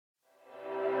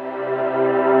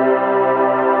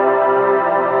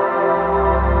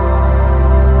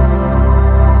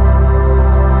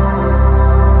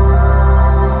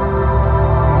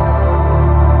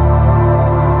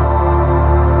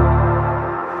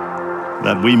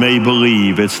that we may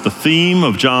believe. It's the theme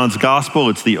of John's gospel.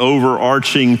 It's the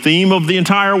overarching theme of the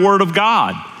entire Word of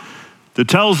God that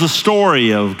tells the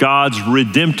story of God's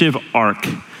redemptive arc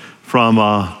from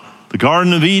the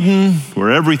Garden of Eden,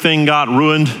 where everything got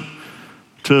ruined,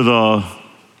 to the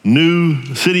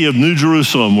new city of New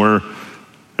Jerusalem, where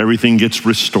everything gets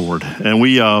restored. And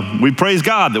we praise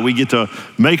God that we get to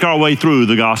make our way through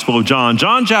the Gospel of John.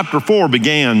 John chapter 4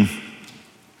 began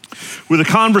with a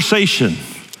conversation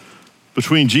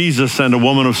between Jesus and a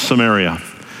woman of Samaria.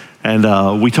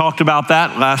 And we talked about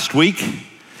that last week.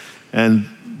 And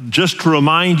just to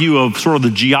remind you of sort of the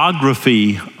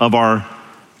geography of our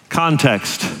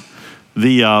context,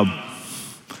 the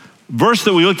verse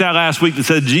that we looked at last week that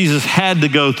said Jesus had to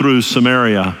go through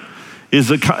Samaria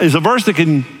is a verse that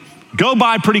can go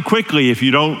by pretty quickly if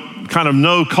you don't kind of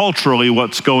know culturally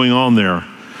what's going on there.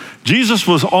 Jesus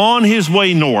was on his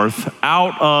way north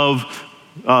out of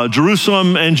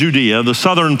Jerusalem and Judea, the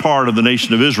southern part of the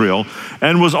nation of Israel,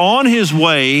 and was on his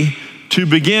way to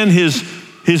begin his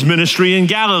ministry in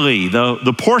Galilee.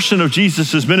 The portion of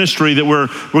Jesus' ministry that we're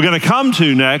going to come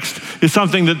to next is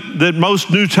something that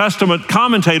most New Testament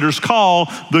commentators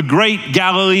call the Great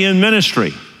Galilean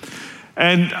Ministry.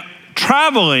 And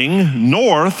traveling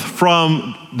north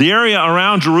from the area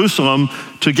around Jerusalem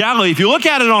to Galilee, if you look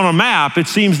at it on a map, it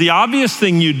seems the obvious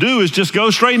thing you do is just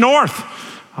go straight north.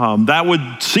 That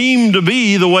would seem to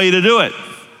be the way to do it.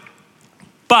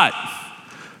 But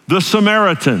the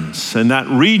Samaritans and that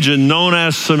region known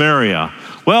as Samaria,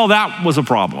 well, that was a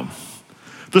problem.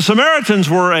 The Samaritans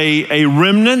were a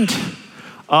remnant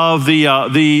of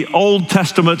the Old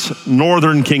Testament's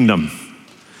northern kingdom.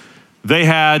 They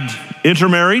had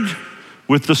intermarried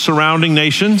with the surrounding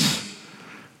nations.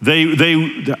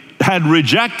 They had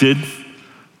rejected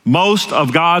most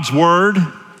of God's word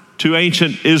to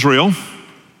ancient Israel.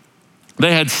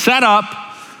 They had set up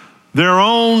their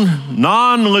own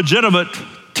non-legitimate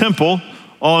temple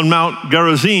on Mount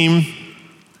Gerizim,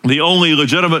 the only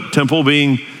legitimate temple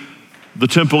being the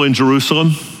temple in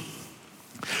Jerusalem.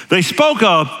 They spoke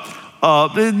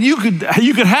you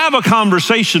could have a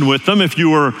conversation with them if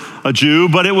you were a Jew,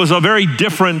 but it was a very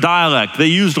different dialect. They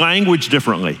used language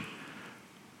differently.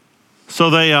 So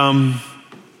they,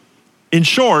 in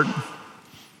short,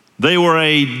 they were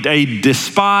a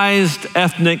despised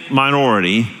ethnic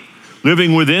minority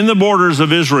living within the borders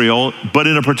of Israel, but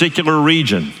in a particular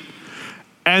region.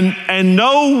 And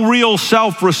no real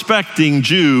self-respecting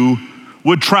Jew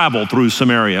would travel through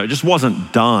Samaria. It just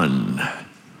wasn't done.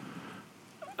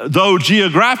 Though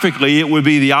geographically, it would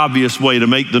be the obvious way to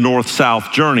make the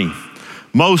north-south journey.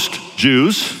 Most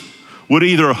Jews would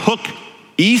either hook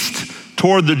east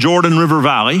toward the Jordan River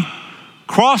Valley,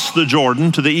 cross the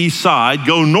Jordan to the east side,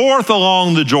 go north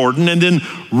along the Jordan, and then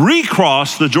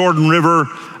recross the Jordan River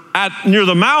near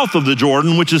the mouth of the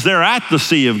Jordan, which is there at the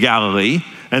Sea of Galilee,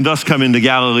 and thus come into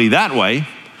Galilee that way,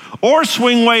 or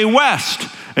swing way west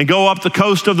and go up the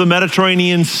coast of the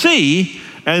Mediterranean Sea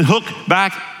and hook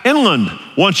back inland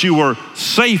once you were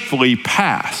safely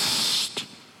past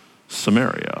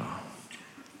Samaria.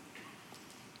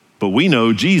 But we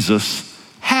know Jesus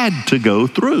had to go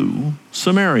through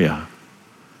Samaria.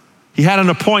 He had an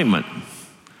appointment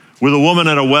with a woman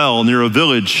at a well near a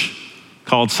village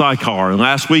called Sychar. And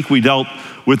last week we dealt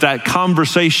with that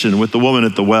conversation with the woman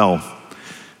at the well.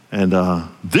 And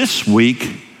this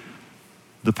week,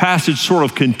 the passage sort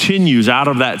of continues out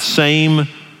of that same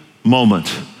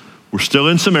moment. We're still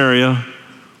in Samaria.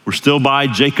 We're still by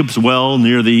Jacob's well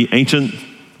near the ancient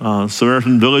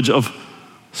Samaritan village of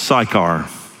Sychar.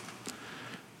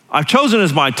 I've chosen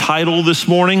as my title this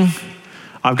morning,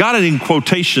 I've got it in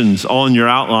quotations on your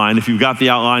outline. If you've got the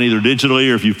outline either digitally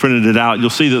or if you've printed it out, you'll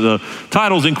see that the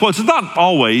title's in quotes. It's not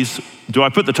always do I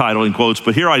put the title in quotes,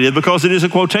 but here I did because it is a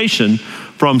quotation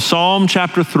from Psalm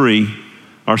 3,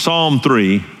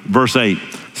 verse 8.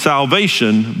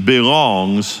 Salvation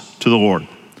belongs to the Lord.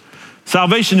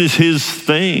 Salvation is his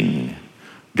thing.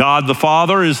 God the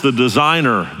Father is the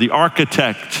designer, the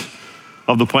architect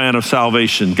of the plan of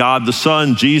salvation. God the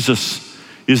Son, Jesus,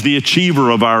 is the achiever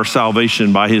of our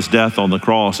salvation by his death on the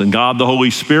cross. And God the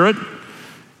Holy Spirit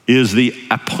is the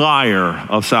applier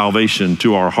of salvation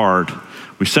to our heart.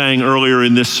 We sang earlier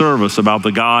in this service about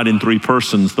the God in three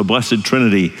persons, the Blessed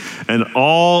Trinity, and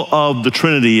all of the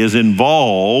Trinity is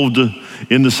involved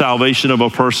in the salvation of a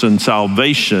person.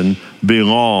 Salvation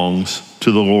belongs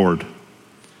to the Lord.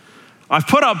 I've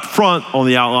put up front on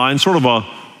the outline sort of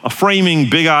a framing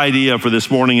big idea for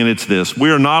this morning, and it's this. We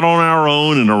are not on our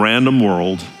own in a random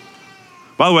world.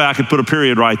 By the way, I could put a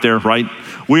period right there, right?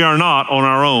 We are not on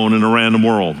our own in a random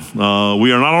world.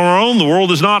 We are not on our own. The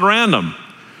world is not random.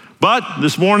 But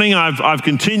this morning I've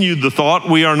continued the thought,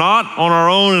 we are not on our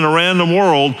own in a random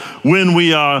world when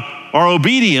we are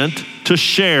obedient to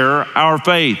share our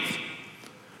faith.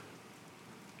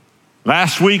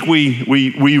 Last week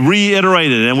we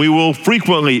reiterated, and we will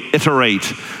frequently iterate,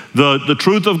 the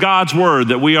truth of God's word,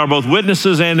 that we are both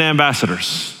witnesses and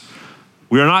ambassadors.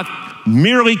 We are not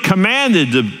merely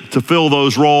commanded to fill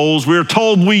those roles. We are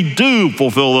told we do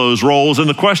fulfill those roles, and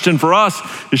the question for us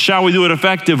is, shall we do it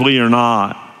effectively or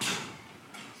not?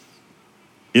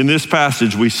 In this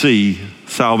passage we see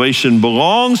salvation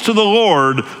belongs to the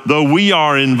Lord, though we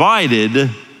are invited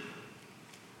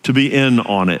to be in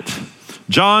on it.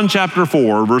 John chapter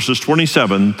 4, verses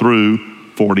 27 through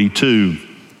 42.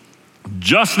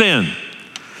 Just then,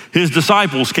 his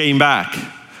disciples came back.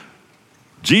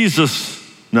 They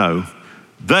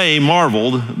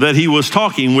marveled that he was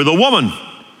talking with a woman.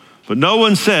 But no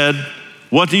one said,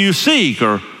 "What do you seek?"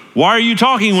 or "Why are you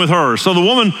talking with her?" So the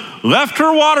woman left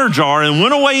her water jar and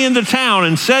went away into town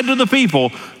and said to the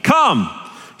people, "Come,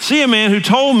 see a man who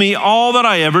told me all that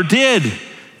I ever did.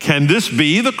 Can this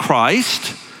be the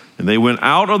Christ?" And they went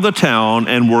out of the town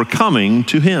and were coming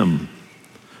to him.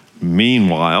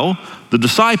 Meanwhile, the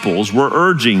disciples were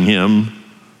urging him,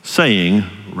 saying,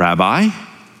 "Rabbi,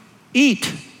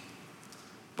 eat."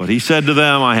 But he said to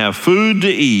them, "I have food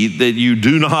to eat that you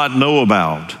do not know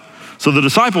about." So the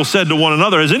disciples said to one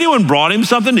another, "Has anyone brought him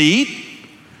something to eat?"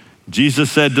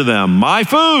 Jesus said to them, "My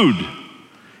food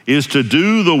is to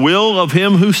do the will of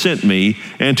him who sent me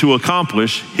and to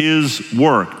accomplish his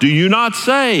work. Do you not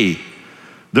say,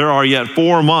 'There are yet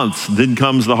 4 months, then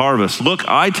comes the harvest'? Look,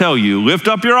 I tell you, lift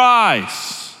up your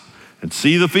eyes and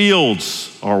see the fields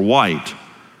are white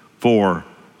for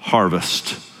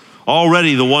harvest.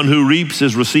 Already the one who reaps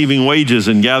is receiving wages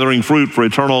and gathering fruit for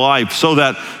eternal life, so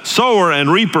that sower and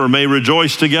reaper may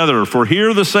rejoice together. For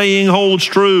here the saying holds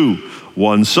true,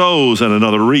 one sows and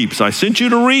another reaps. I sent you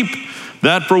to reap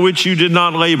that for which you did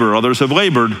not labor. Others have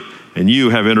labored, and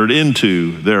you have entered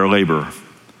into their labor."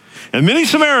 And many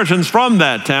Samaritans from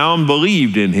that town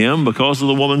believed in him because of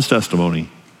the woman's testimony.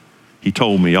 "He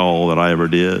told me all that I ever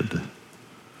did."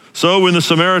 So when the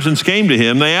Samaritans came to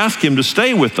him, they asked him to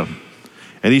stay with them.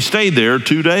 And he stayed there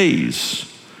 2 days.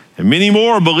 And many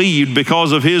more believed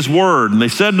because of his word. And they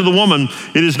said to the woman,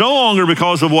 "It is no longer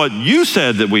because of what you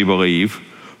said that we believe,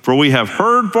 for we have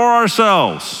heard for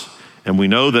ourselves, and we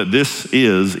know that this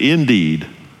is indeed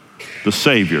the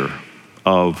Savior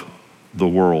of the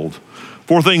world."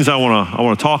 4 things I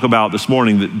want to talk about this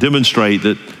morning that demonstrate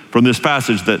that from this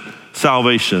passage that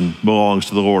salvation belongs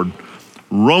to the Lord.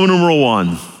 Roman numeral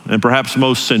 1, and perhaps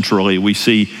most centrally, we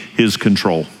see his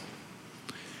control.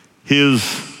 His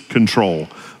control.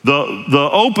 The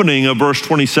opening of verse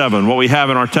 27, what we have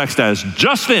in our text as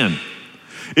 "just then,"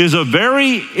 is a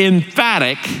very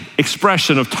emphatic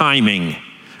expression of timing.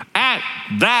 At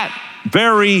that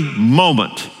very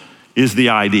moment is the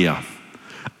idea.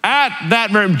 At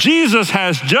that very, Jesus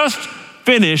has just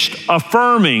finished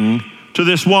affirming to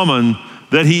this woman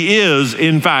that he is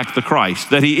in fact the Christ,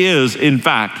 that he is in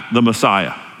fact the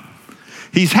Messiah.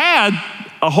 He's had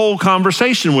a whole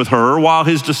conversation with her while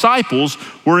his disciples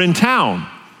were in town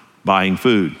buying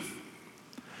food.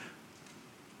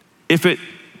 If it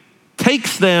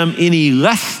takes them any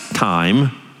less time,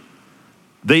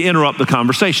 they interrupt the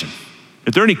conversation.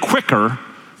 If they're any quicker,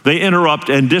 they interrupt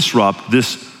and disrupt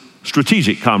this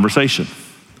strategic conversation.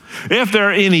 If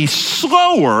they're any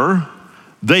slower,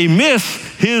 they miss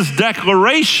his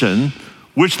declaration,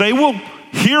 which they will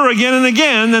hear again and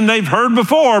again than they've heard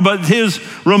before, but his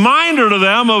reminder to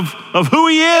them of who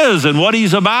he is and what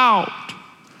he's about.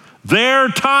 Their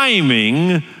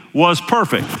timing was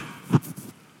perfect.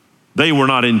 They were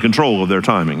not in control of their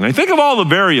timing. Now think of all the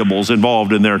variables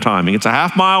involved in their timing. It's a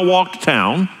half-mile walk to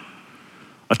town,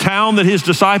 a town that his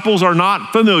disciples are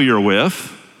not familiar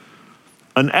with,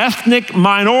 an ethnic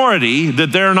minority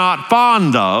that they're not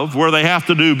fond of, where they have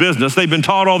to do business. They've been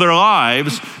taught all their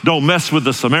lives, don't mess with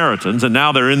the Samaritans, and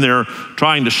now they're in there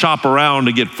trying to shop around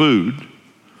to get food.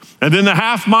 And then the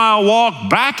half-mile walk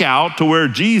back out to where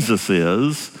Jesus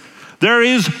is. There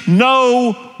is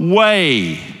no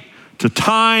way to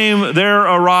time their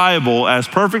arrival as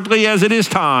perfectly as it is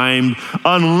timed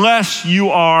unless you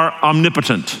are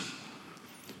omnipotent.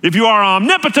 If you are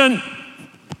omnipotent,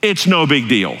 it's no big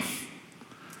deal.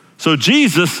 So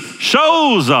Jesus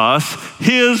shows us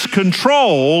his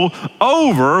control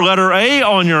over, letter A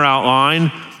on your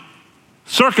outline,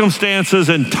 circumstances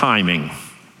and timing.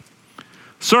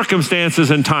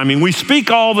 Circumstances and timing. We speak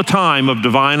all the time of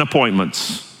divine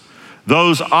appointments.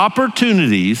 Those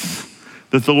opportunities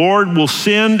that the Lord will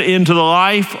send into the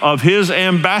life of his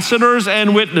ambassadors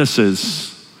and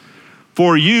witnesses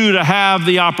for you to have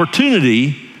the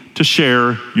opportunity to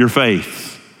share your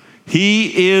faith.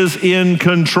 He is in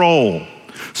control.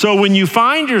 So when you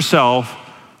find yourself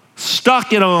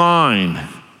stuck in a line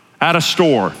at a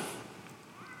store,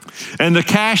 and the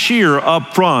cashier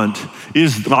up front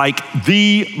is like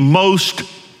the most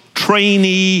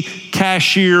trainee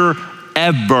cashier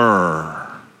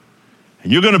ever,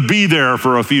 and you're going to be there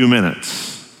for a few minutes,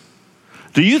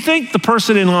 do you think the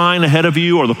person in line ahead of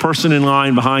you or the person in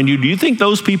line behind you, do you think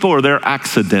those people are there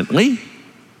accidentally?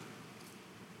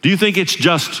 Do you think it's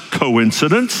just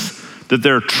coincidence that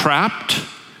they're trapped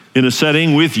in a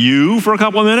setting with you for a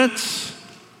couple of minutes?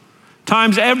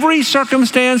 Times every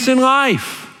circumstance in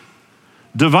life.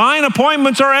 Divine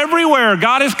appointments are everywhere.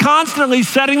 God is constantly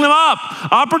setting them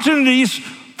up. Opportunities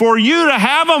for you to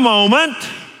have a moment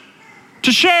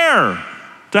to share,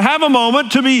 to have a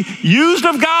moment to be used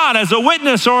of God as a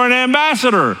witness or an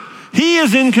ambassador. He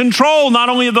is in control not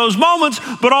only of those moments,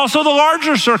 but also the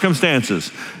larger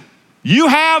circumstances. You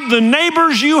have the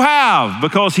neighbors you have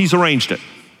because He's arranged it.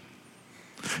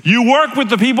 You work with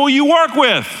the people you work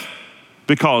with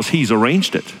because He's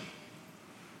arranged it.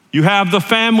 You have the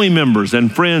family members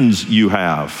and friends you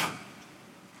have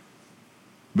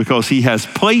because He has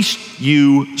placed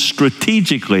you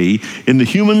strategically in the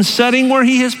human setting where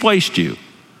He has placed you.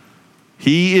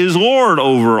 He is Lord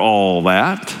over all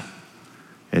that,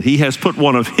 and He has put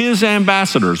one of His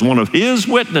ambassadors, one of His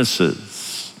witnesses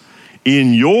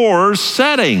in your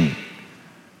setting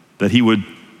that He would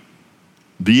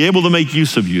be able to make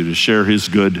use of you to share His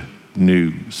good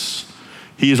news.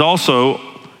 He is also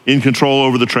in control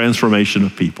over the transformation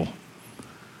of people.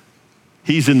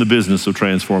 He's in the business of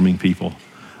transforming people.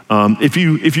 If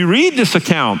you read this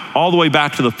account all the way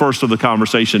back to the first of the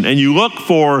conversation, and you look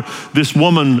for this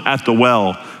woman at the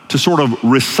well to sort of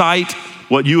recite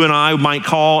what you and I might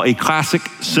call a classic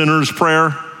sinner's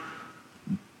prayer,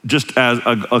 just as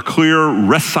a clear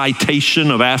recitation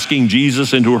of asking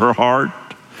Jesus into her heart,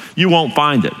 you won't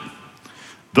find it.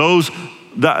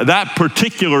 That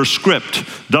particular script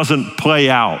doesn't play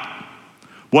out.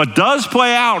 What does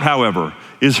play out, however,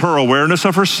 is her awareness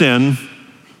of her sin,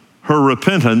 her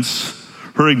repentance,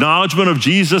 her acknowledgement of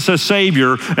Jesus as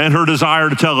Savior, and her desire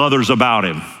to tell others about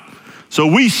Him. So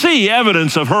we see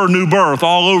evidence of her new birth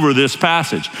all over this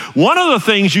passage. One of the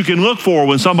things you can look for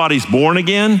when somebody's born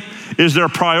again is their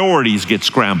priorities get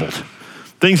scrambled.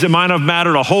 Things that might have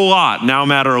mattered a whole lot now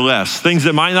matter less. Things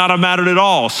that might not have mattered at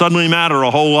all suddenly matter a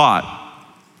whole lot.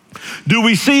 Do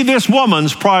we see this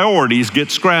woman's priorities get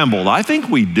scrambled? I think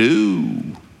we do.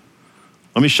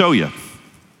 Let me show you.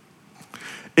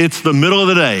 It's the middle of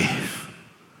the day.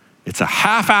 It's a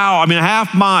half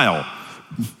mile.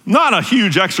 Not a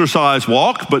huge exercise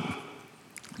walk, but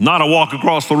not a walk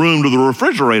across the room to the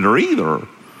refrigerator either.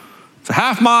 It's a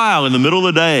half mile in the middle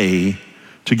of the day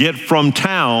to get from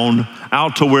town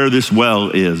out to where this well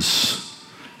is.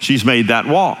 She's made that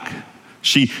walk.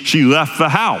 She left the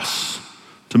house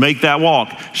to make that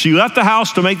walk. She left the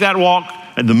house to make that walk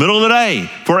in the middle of the day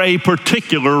for a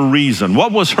particular reason.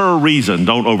 What was her reason?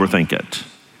 Don't overthink it.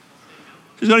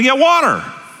 She's going to get water.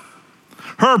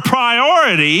 Her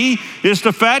priority is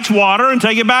to fetch water and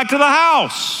take it back to the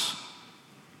house.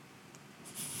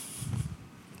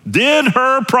 Did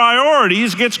her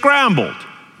priorities get scrambled?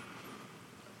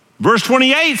 Verse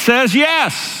 28 says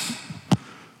yes.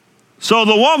 So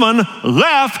the woman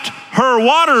left her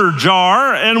water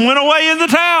jar and went away into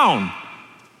town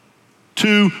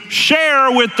to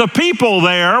share with the people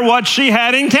there what she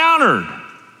had encountered.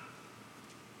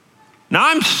 Now,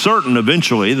 I'm certain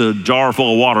eventually the jar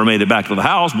full of water made it back to the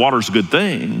house. Water's a good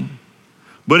thing.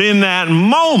 But in that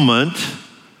moment,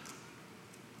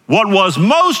 what was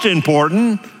most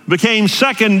important became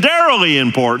secondarily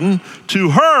important to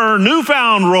her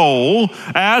newfound role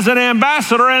as an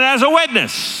ambassador and as a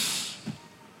witness.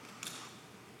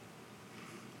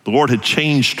 The Lord had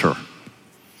changed her.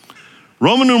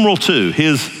 Roman numeral 2,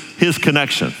 his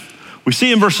connection. We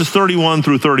see in verses 31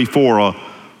 through 34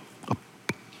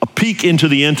 a peek into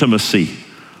the intimacy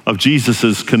of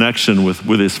Jesus' connection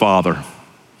with his Father.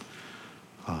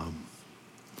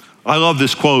 I love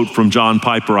this quote from John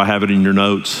Piper. I have it in your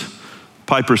notes.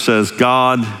 Piper says,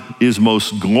 God is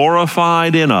most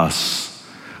glorified in us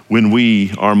when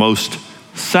we are most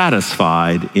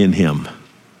satisfied in Him.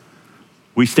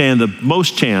 We stand the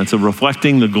most chance of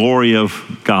reflecting the glory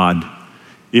of God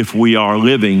if we are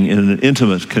living in an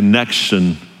intimate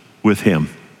connection with Him.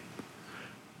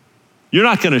 You're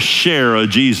not going to share a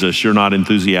Jesus you're not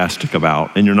enthusiastic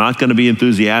about, and you're not going to be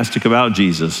enthusiastic about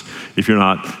Jesus if you're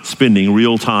not spending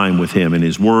real time with Him in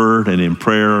His Word and in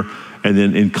prayer, and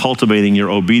then in cultivating your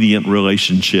obedient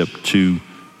relationship to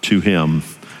Him.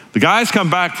 The guys come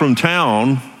back from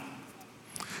town,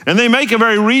 and they make a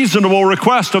very reasonable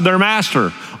request of their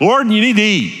master. Lord, you need to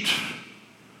eat.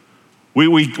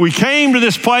 We came to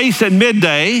this place at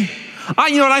midday.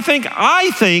 I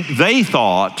think they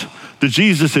thought that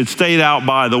Jesus had stayed out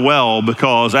by the well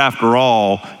because, after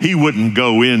all, he wouldn't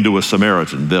go into a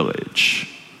Samaritan village.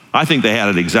 I think they had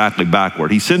it exactly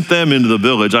backward. He sent them into the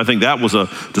village. I think that was a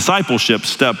discipleship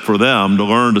step for them to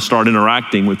learn to start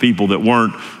interacting with people that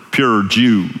weren't pure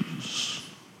Jews.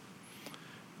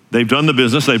 They've done the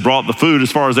business. They've brought the food.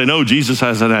 As far as they know, Jesus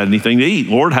hasn't had anything to eat.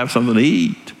 Lord, have something to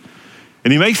eat.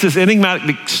 And he makes this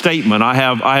enigmatic statement, I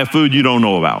have food you don't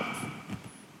know about.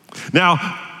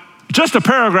 Now, just a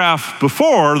paragraph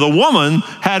before, the woman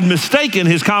had mistaken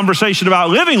his conversation about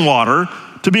living water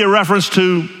to be a reference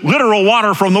to literal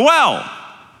water from the well.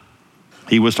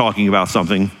 He was talking about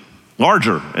something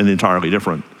larger and entirely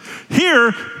different.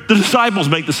 Here, the disciples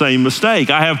make the same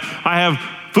mistake. I have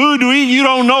food to eat you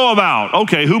don't know about.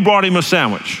 Okay, who brought him a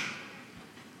sandwich?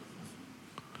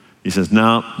 He says,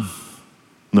 no.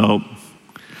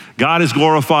 God is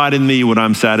glorified in me when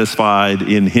I'm satisfied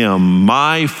in him.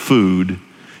 My food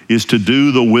is to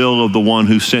do the will of the one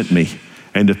who sent me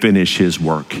and to finish his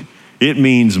work. It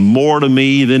means more to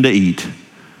me than to eat,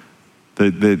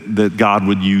 that God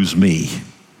would use me.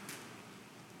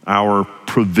 Our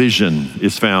provision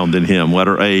is found in him.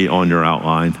 Letter A on your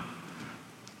outline.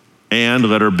 And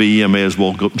letter B, I may as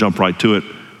well jump right to it,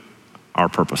 our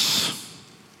purpose.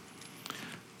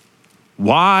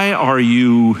 Why are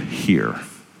you here?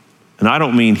 And I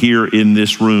don't mean here in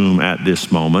this room at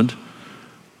this moment.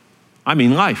 I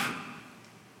mean life.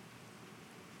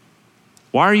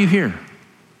 Why are you here?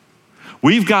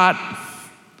 We've got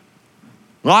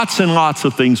lots and lots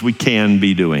of things we can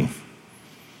be doing.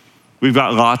 We've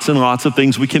got lots and lots of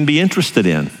things we can be interested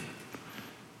in.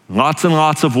 Lots and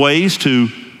lots of ways to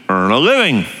earn a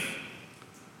living.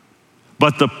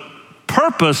 But the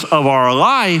purpose of our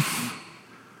life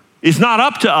is not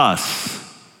up to us.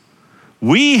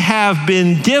 We have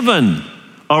been given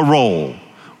a role.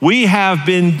 We have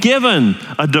been given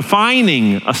a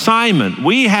defining assignment.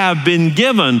 We have been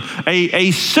given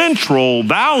a central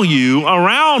value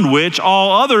around which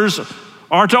all others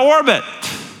are to orbit.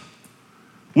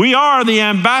 We are the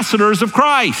ambassadors of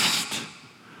Christ.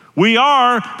 We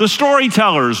are the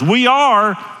storytellers. We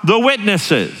are the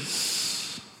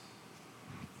witnesses.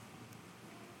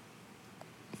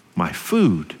 My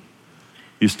food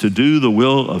is to do the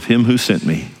will of him who sent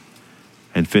me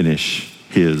and finish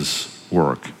his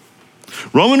work.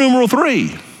 Roman numeral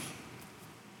 3,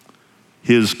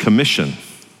 his commission.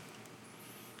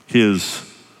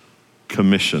 His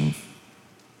commission.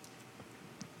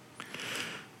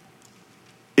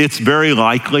 It's very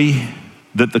likely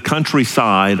that the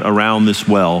countryside around this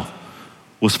well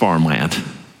was farmland.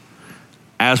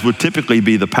 As would typically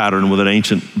be the pattern with an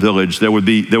ancient village, there would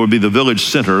be the village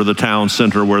center, the town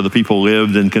center, where the people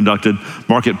lived and conducted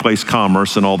marketplace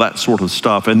commerce and all that sort of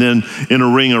stuff. And then in a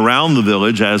ring around the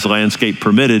village, as landscape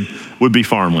permitted, would be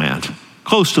farmland,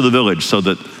 close to the village, so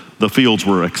that the fields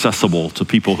were accessible to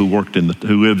people who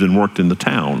lived and worked in the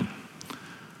town.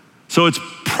 So it's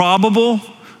probable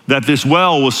that this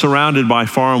well was surrounded by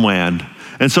farmland.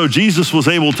 And so Jesus was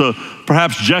able to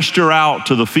perhaps gesture out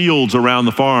to the fields around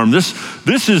the farm. This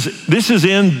is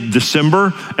in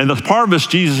December, and the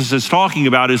harvest Jesus is talking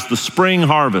about is the spring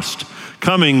harvest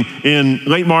coming in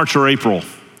late March or April.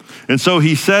 And so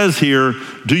he says here,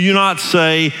 do you not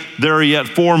say there are yet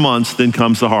 4 months, then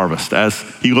comes the harvest, as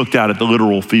he looked out at the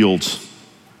literal fields.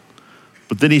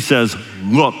 But then he says,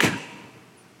 look.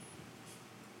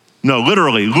 No,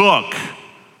 literally, look.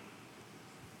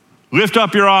 Lift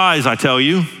up your eyes, I tell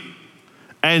you,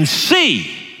 and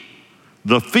see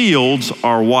the fields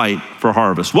are white for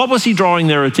harvest. What was he drawing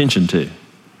their attention to?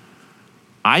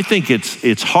 I think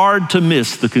it's hard to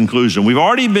miss the conclusion. We've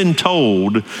already been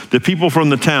told that people from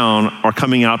the town are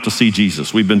coming out to see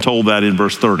Jesus. We've been told that in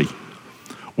verse 30.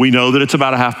 We know that it's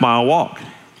about a half-mile walk.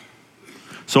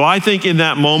 So I think in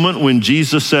that moment when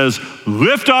Jesus says,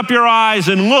 lift up your eyes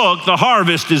and look, the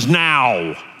harvest is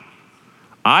now.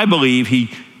 I believe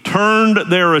he turned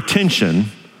their attention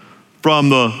from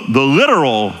the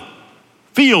literal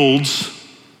fields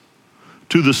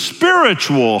to the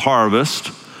spiritual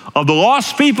harvest of the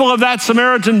lost people of that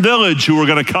Samaritan village who were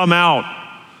going to come out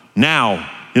now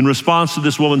in response to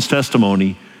this woman's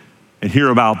testimony and hear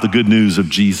about the good news of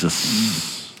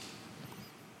Jesus.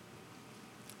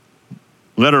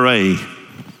 Letter A,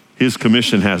 his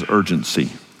commission has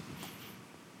urgency.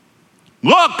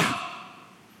 Look,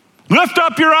 lift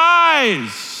up your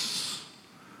eyes.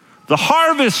 The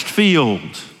harvest field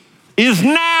is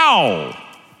now.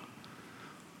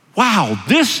 wow,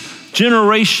 this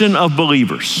generation of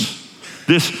believers,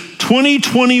 this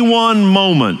 2021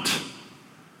 moment,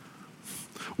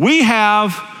 we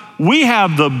have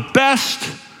the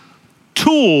best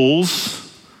tools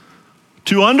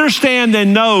to understand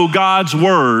and know God's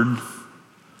word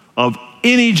of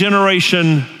any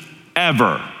generation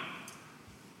ever.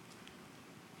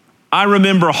 I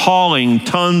remember hauling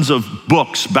tons of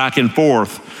books back and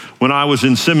forth when I was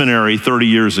in seminary 30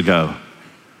 years ago.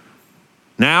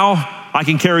 Now I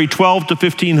can carry 12 to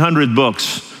 1,500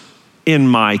 books in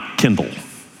my Kindle.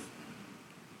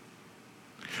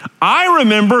 I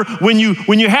remember when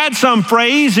you had some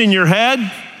phrase in your head,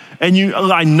 and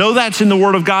I know that's in the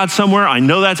Word of God somewhere. I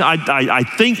know that's I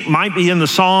think might be in the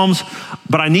Psalms,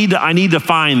 but I need to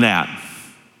find that.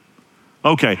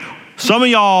 Okay, some of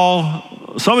y'all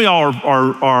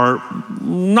are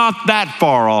not that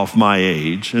far off my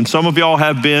age, and some of y'all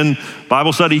have been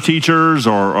Bible study teachers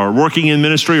or working in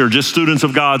ministry or just students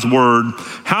of God's Word.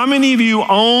 How many of you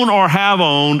own or have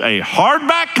owned a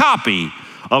hardback copy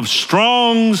of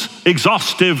Strong's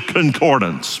Exhaustive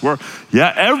Concordance?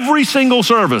 Every single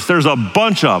service, there's a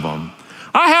bunch of them.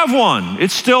 I have one.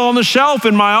 It's still on the shelf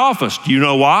in my office. Do you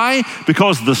know why?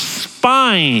 Because the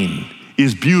spine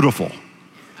is beautiful.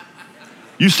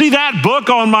 You see that book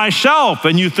on my shelf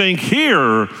and you think,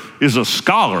 here is a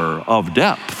scholar of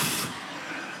depth.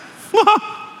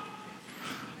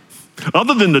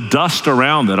 Other than the dust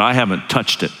around it, I haven't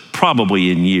touched it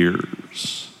probably in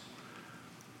years.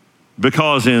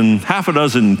 Because in half a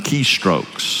dozen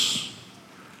keystrokes,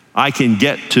 I can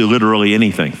get to literally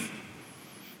anything.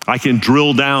 I can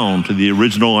drill down to the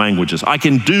original languages. I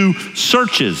can do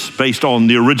searches based on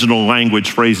the original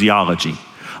language phraseology.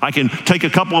 I can take a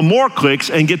couple of more clicks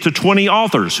and get to 20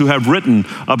 authors who have written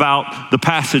about the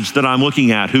passage that I'm looking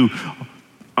at, who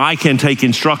I can take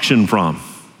instruction from.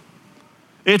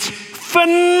 It's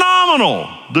phenomenal,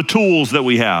 the tools that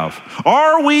we have.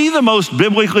 Are we the most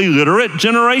biblically literate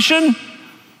generation?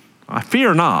 I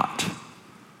fear not.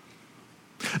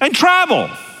 And travel.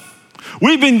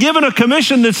 We've been given a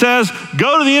commission that says,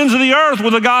 go to the ends of the earth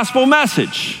with a gospel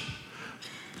message.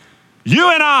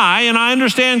 You and I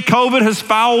understand COVID has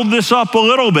fouled this up a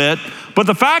little bit, but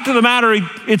the fact of the matter,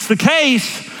 it's the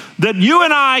case that you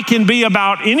and I can be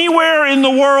about anywhere in the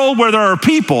world where there are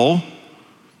people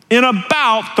in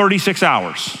about 36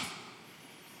 hours.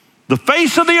 The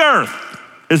face of the earth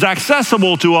is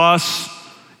accessible to us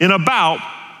in about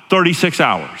 36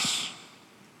 hours.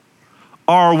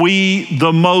 Are we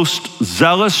the most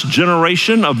zealous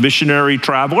generation of missionary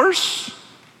travelers?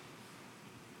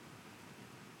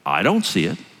 I don't see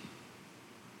it.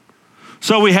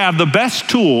 So we have the best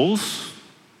tools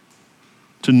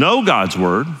to know God's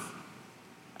word.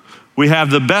 We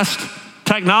have the best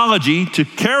technology to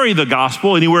carry the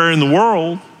gospel anywhere in the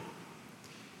world.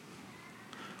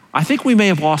 I think we may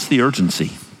have lost the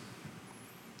urgency.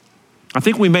 I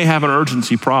think we may have an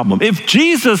urgency problem. If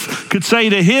Jesus could say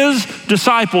to his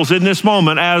disciples in this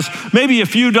moment, as maybe a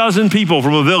few dozen people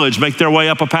from a village make their way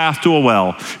up a path to a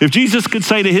well, if Jesus could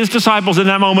say to his disciples in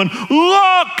that moment,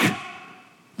 look,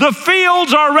 the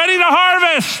fields are ready to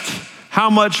harvest, how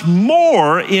much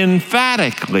more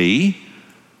emphatically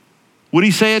would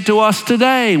he say it to us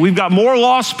today? We've got more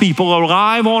lost people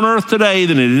alive on earth today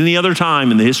than at any other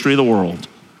time in the history of the world.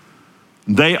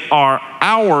 They are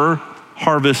our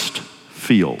harvest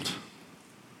field.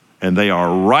 And they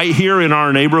are right here in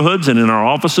our neighborhoods and in our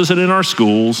offices and in our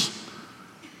schools,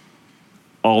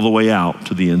 all the way out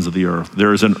to the ends of the earth.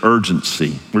 There is an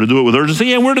urgency. We're to do it with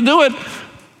urgency, and we're to do it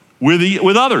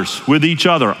with others, with each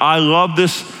other. I love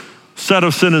this set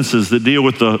of sentences that deal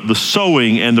with the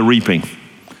sowing and the reaping.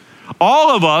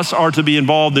 All of us are to be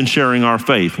involved in sharing our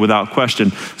faith without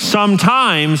question.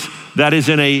 Sometimes that is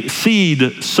in a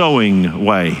seed sowing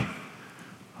way.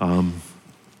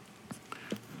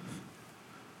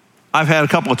 I've had a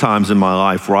couple of times in my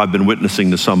life where I've been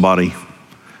witnessing to somebody.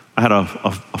 I had a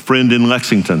friend in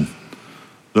Lexington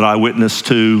that I witnessed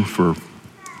to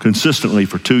consistently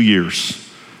for 2 years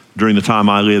during the time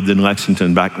I lived in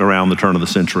Lexington back around the turn of the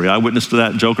century. I witnessed to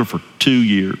that joker for 2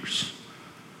 years.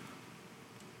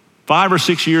 5 or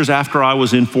 6 years after I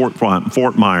was in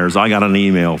Fort Myers, I got an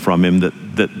email from him that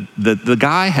the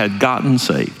guy had gotten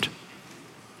saved.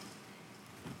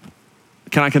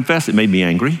 Can I confess, it made me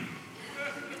angry.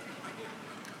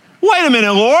 Wait a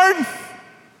minute, Lord.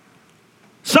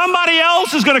 Somebody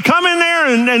else is going to come in there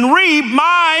and reap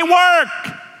my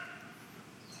work.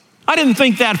 I didn't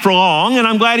think that for long, and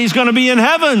I'm glad he's going to be in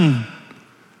heaven.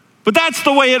 But that's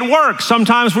the way it works.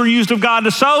 Sometimes we're used of God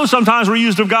to sow, sometimes we're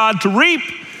used of God to reap,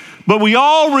 but we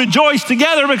all rejoice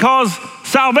together because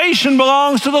salvation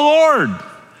belongs to the Lord.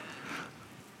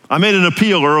 I made an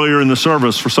appeal earlier in the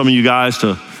service for some of you guys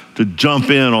to jump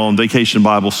in on Vacation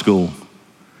Bible School.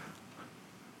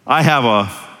 I have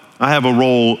a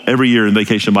role every year in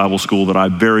Vacation Bible School that I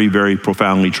very, very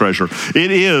profoundly treasure.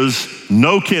 It is,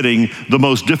 no kidding, the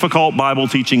most difficult Bible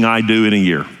teaching I do in a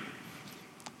year.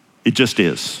 It just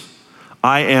is.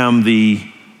 I am the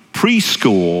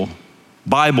preschool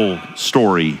Bible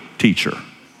story teacher,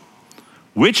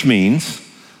 which means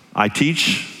I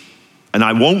teach and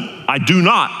I do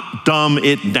not dumb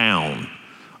it down.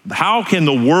 How can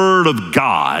the Word of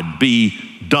God be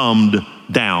dumbed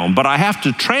down? But I have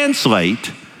to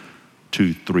translate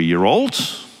to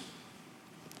 3-year-olds,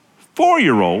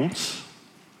 4-year-olds,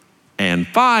 and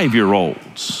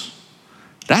 5-year-olds.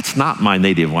 That's not my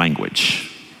native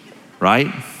language, right?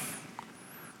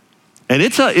 And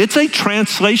it's a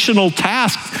translational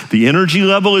task. The energy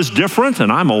level is different,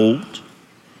 and I'm old.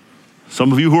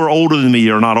 Some of you who are older than me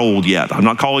are not old yet. I'm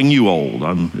not calling you old.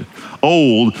 I'm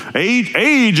old.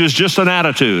 Age is just an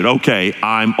attitude. Okay,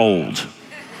 I'm old.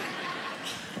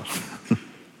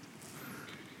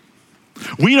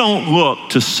 We don't look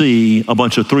to see a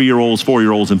bunch of 3-year-olds,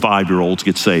 4-year-olds, and 5-year-olds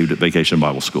get saved at Vacation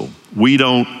Bible School. We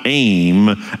don't aim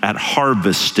at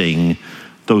harvesting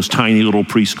those tiny little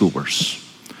preschoolers.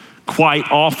 Quite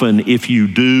often, if you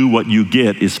do, what you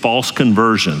get is false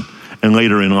conversion and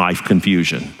later in life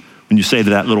confusion. When you say to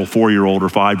that little 4-year-old or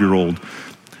 5-year-old,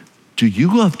 do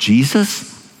you love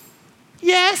Jesus?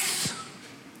 Yes.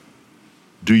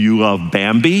 Do you love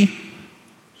Bambi?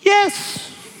 Yes.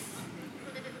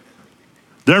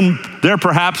 They're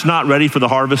perhaps not ready for the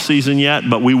harvest season yet,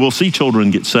 but we will see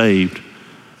children get saved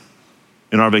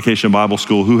in our Vacation Bible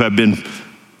School who have been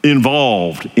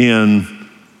involved in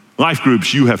life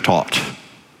groups you have taught,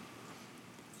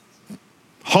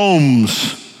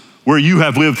 homes where you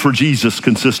have lived for Jesus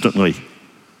consistently,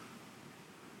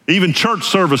 even church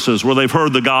services where they've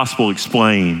heard the gospel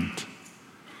explained.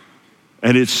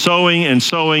 And it's sowing and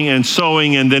sowing and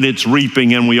sowing, and then it's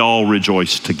reaping, and we all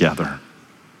rejoice together.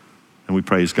 And we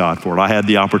praise God for it. I had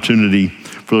the opportunity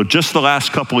for just the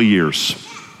last couple of years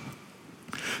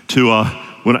to,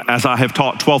 as I have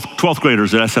taught 12th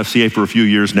graders at SFCA for a few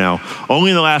years now, only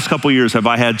in the last couple of years have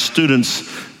I had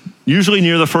students, usually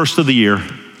near the first of the year,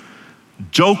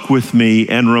 joke with me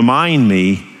and remind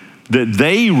me that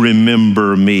they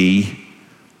remember me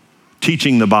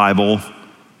teaching the Bible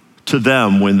to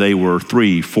them when they were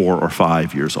 3, 4, or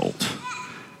 5 years old.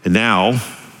 And now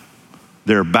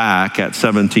they're back at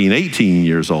 17, 18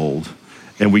 years old,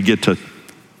 and we get to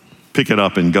pick it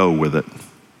up and go with it.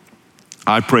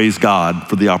 I praise God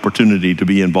for the opportunity to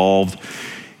be involved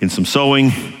in some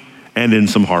sowing and in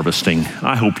some harvesting.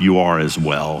 I hope you are as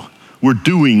well. We're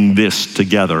doing this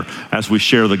together as we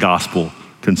share the gospel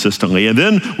consistently. And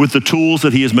then with the tools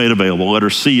that he has made available,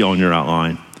 letter C on your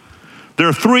outline. There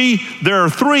are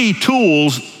three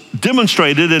tools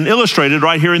demonstrated and illustrated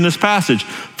right here in this passage.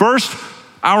 First,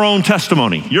 our own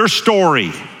testimony, your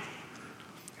story.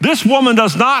 This woman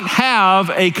does not have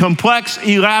a complex,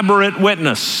 elaborate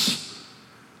witness.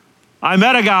 I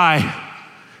met a guy,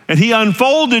 and he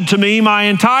unfolded to me my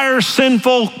entire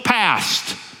sinful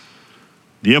past.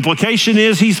 The implication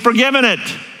is he's forgiven it.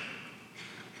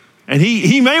 And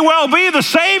he may well be the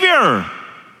Savior.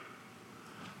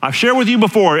 I've shared with you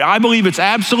before, I believe it's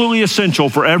absolutely essential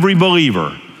for every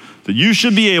believer that you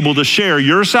should be able to share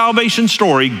your salvation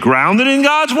story grounded in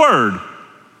God's Word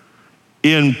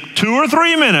in 2 or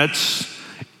 3 minutes,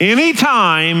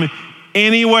 anytime,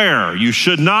 anywhere. You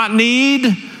should not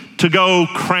need to go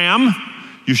cram.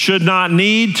 You should not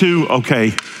need to,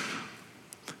 okay,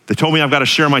 they told me I've got to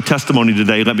share my testimony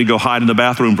today. Let me go hide in the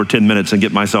bathroom for 10 minutes and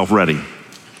get myself ready.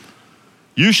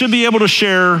 You should be able to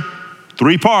share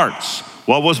 3 parts.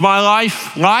 What was my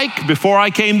life like before I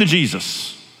came to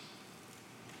Jesus?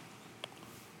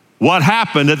 What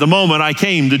happened at the moment I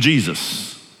came to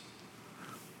Jesus?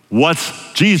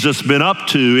 What's Jesus been up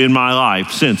to in my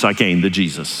life since I came to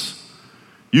Jesus?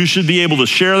 You should be able to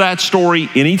share that story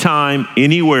anytime,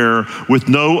 anywhere, with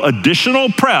no additional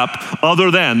prep other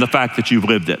than the fact that you've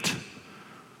lived it.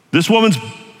 This woman's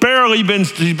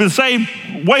she's been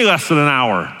saved way less than an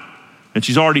hour, and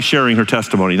she's already sharing her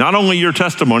testimony. Not only your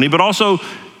testimony, but also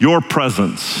your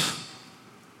presence.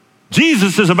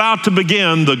 Jesus is about to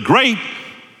begin the great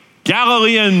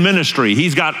Galilean ministry.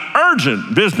 He's got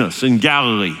urgent business in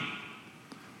Galilee.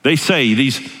 They say,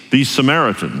 these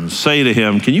Samaritans say to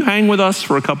him, can you hang with us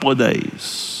for a couple of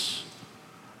days?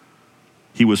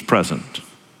 He was present.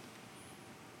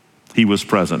 He was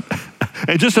present.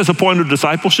 And just as a point of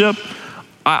discipleship,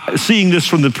 seeing this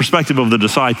from the perspective of the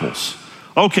disciples.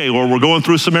 Okay, Lord, we're going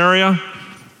through Samaria.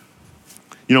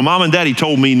 You know, Mom and Daddy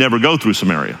told me never go through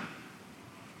Samaria.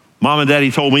 Mom and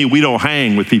Daddy told me we don't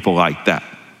hang with people like that.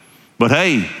 But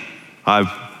hey, I've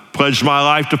pledged my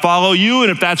life to follow you,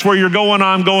 and if that's where you're going,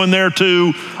 I'm going there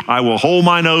too. I will hold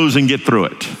my nose and get through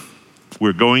it.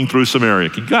 We're going through Samaria.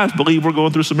 Can you guys believe we're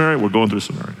going through Samaria? We're going through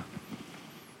Samaria.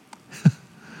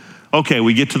 Okay,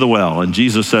 we get to the well, and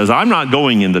Jesus says, I'm not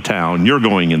going into town. You're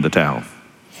going into town.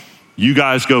 You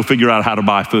guys go figure out how to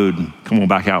buy food and come on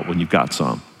back out when you've got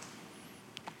some.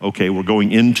 Okay, we're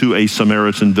going into a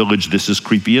Samaritan village. This is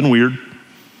creepy and weird,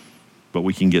 but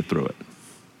we can get through it.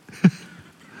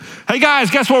 Hey guys,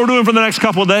 guess what we're doing for the next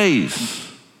couple of days?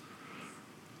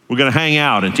 We're going to hang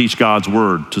out and teach God's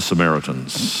word to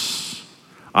Samaritans.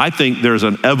 I think there's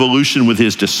an evolution with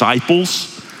his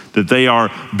disciples, that they are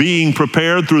being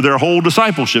prepared through their whole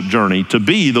discipleship journey to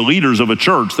be the leaders of a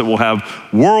church that will have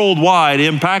worldwide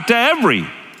impact to every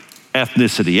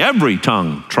ethnicity, every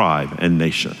tongue, tribe, and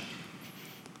nation.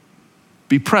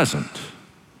 Be present.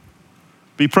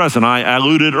 Be present. I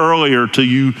alluded earlier to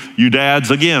you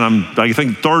dads again. I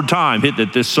think third time hitting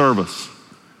at this service.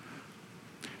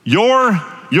 Your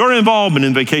involvement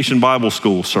in Vacation Bible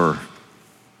School, sir,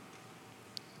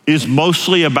 is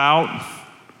mostly about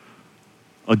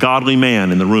a godly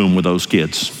man in the room with those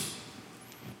kids.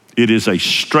 It is a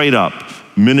straight up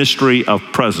ministry of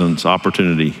presence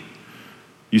opportunity.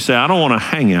 You say, I don't want to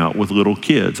hang out with little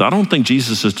kids. I don't think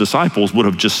Jesus' disciples would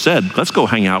have just said, let's go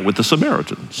hang out with the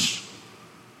Samaritans.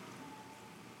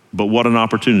 But what an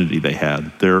opportunity they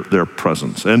had, their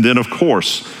presence. And then, of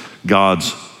course,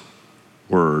 God's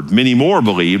word. Many more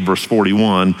believed, verse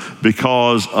 41,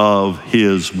 because of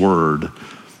his word.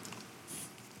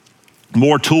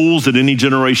 More tools than any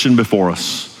generation before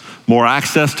us. More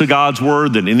access to God's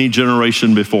word than any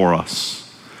generation before us.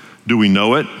 Do we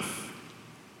know it?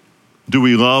 Do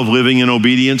we love living in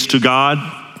obedience to God?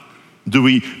 Do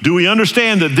we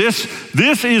understand that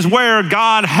this is where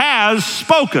God has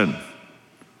spoken?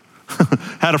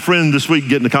 Had a friend this week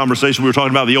get in a conversation. We were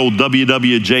talking about the old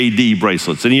WWJD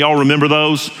bracelets. Any of y'all remember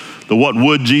those? The what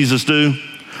would Jesus do?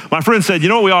 My friend said, you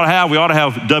know what we ought to have? We ought to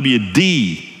have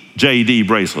WDJD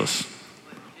bracelets.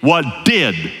 What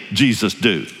did Jesus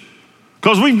do?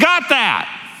 Because we've got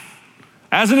that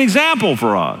as an example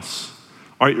for us.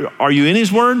 Are you in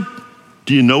his word?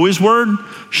 Do you know his word?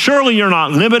 Surely you're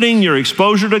not limiting your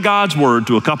exposure to God's word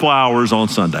to a couple hours on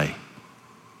Sunday.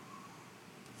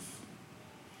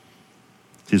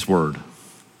 His word.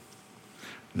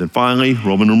 And then finally,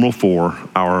 Roman numeral 4,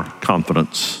 our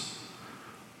confidence.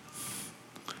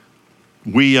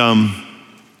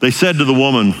 They said to the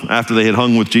woman after they had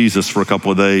hung with Jesus for a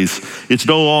couple of days, it's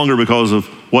no longer because of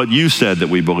what you said that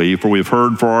we believe, for we have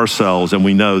heard for ourselves and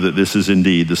we know that this is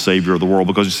indeed the Savior of the world.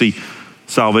 Because you see,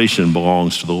 salvation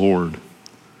belongs to the Lord.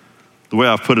 The way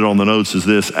I've put it on the notes is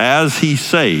this: as he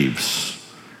saves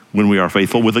when we are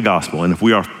faithful with the gospel, and if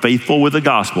we are faithful with the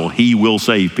gospel, he will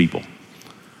save people.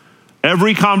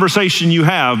 Every conversation you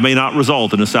have may not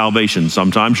result in a salvation.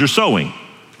 Sometimes you're sowing,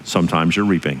 sometimes you're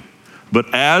reaping.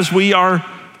 But as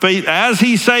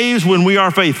he saves when we are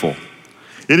faithful,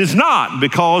 it is not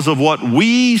because of what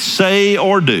we say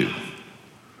or do.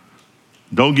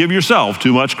 Don't give yourself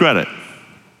too much credit.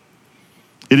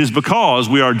 It is because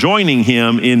we are joining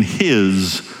him in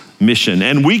his mission,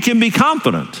 and we can be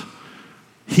confident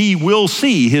he will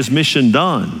see his mission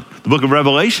done. The book of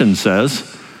Revelation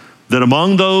says that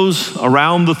among those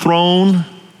around the throne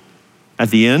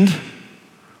at the end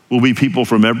will be people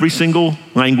from every single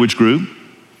language group,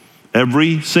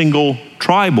 every single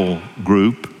tribal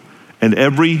group, and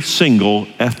every single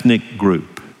ethnic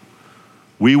group.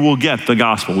 We will get the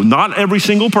gospel. Not every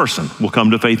single person will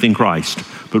come to faith in Christ,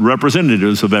 but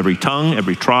representatives of every tongue,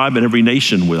 every tribe, and every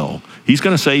nation will. He's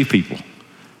going to save people,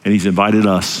 and he's invited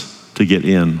us to get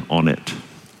in on it.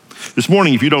 This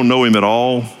morning, if you don't know him at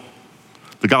all,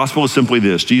 the gospel is simply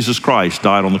this: Jesus Christ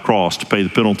died on the cross to pay the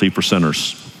penalty for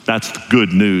sinners. That's the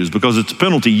good news, because it's a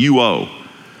penalty you owe.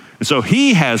 And so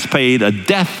he has paid a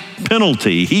death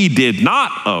penalty he did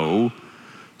not owe,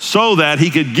 so that he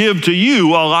could give to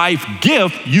you a life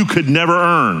gift you could never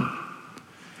earn.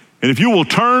 And if you will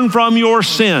turn from your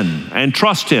sin and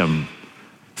trust him,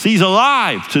 he's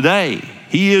alive today.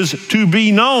 He is to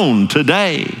be known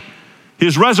today.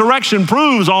 His resurrection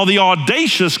proves all the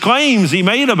audacious claims he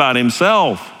made about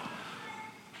himself.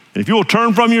 And if you will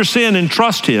turn from your sin and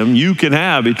trust him, you can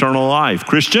have eternal life.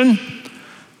 Christian,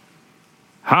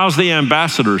 how's the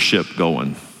ambassadorship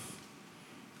going?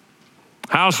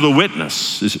 How's the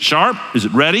witness? Is it sharp? Is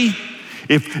it ready?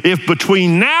 If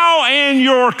between now and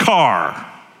your car,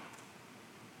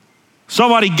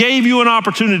 somebody gave you an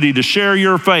opportunity to share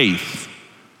your faith,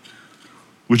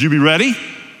 would you be ready?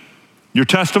 Your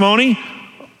testimony?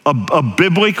 a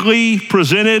biblically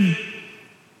presented,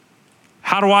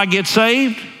 how do I get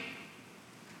saved?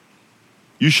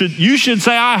 You should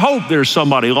say, I hope there's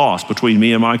somebody lost between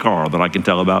me and my car that I can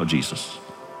tell about Jesus.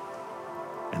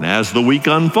 And as the week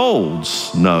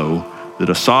unfolds, know that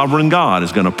a sovereign God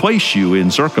is going to place you in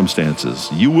circumstances.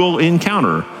 You will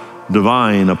encounter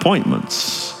divine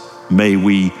appointments. May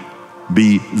we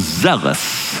be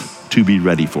zealous to be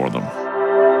ready for them.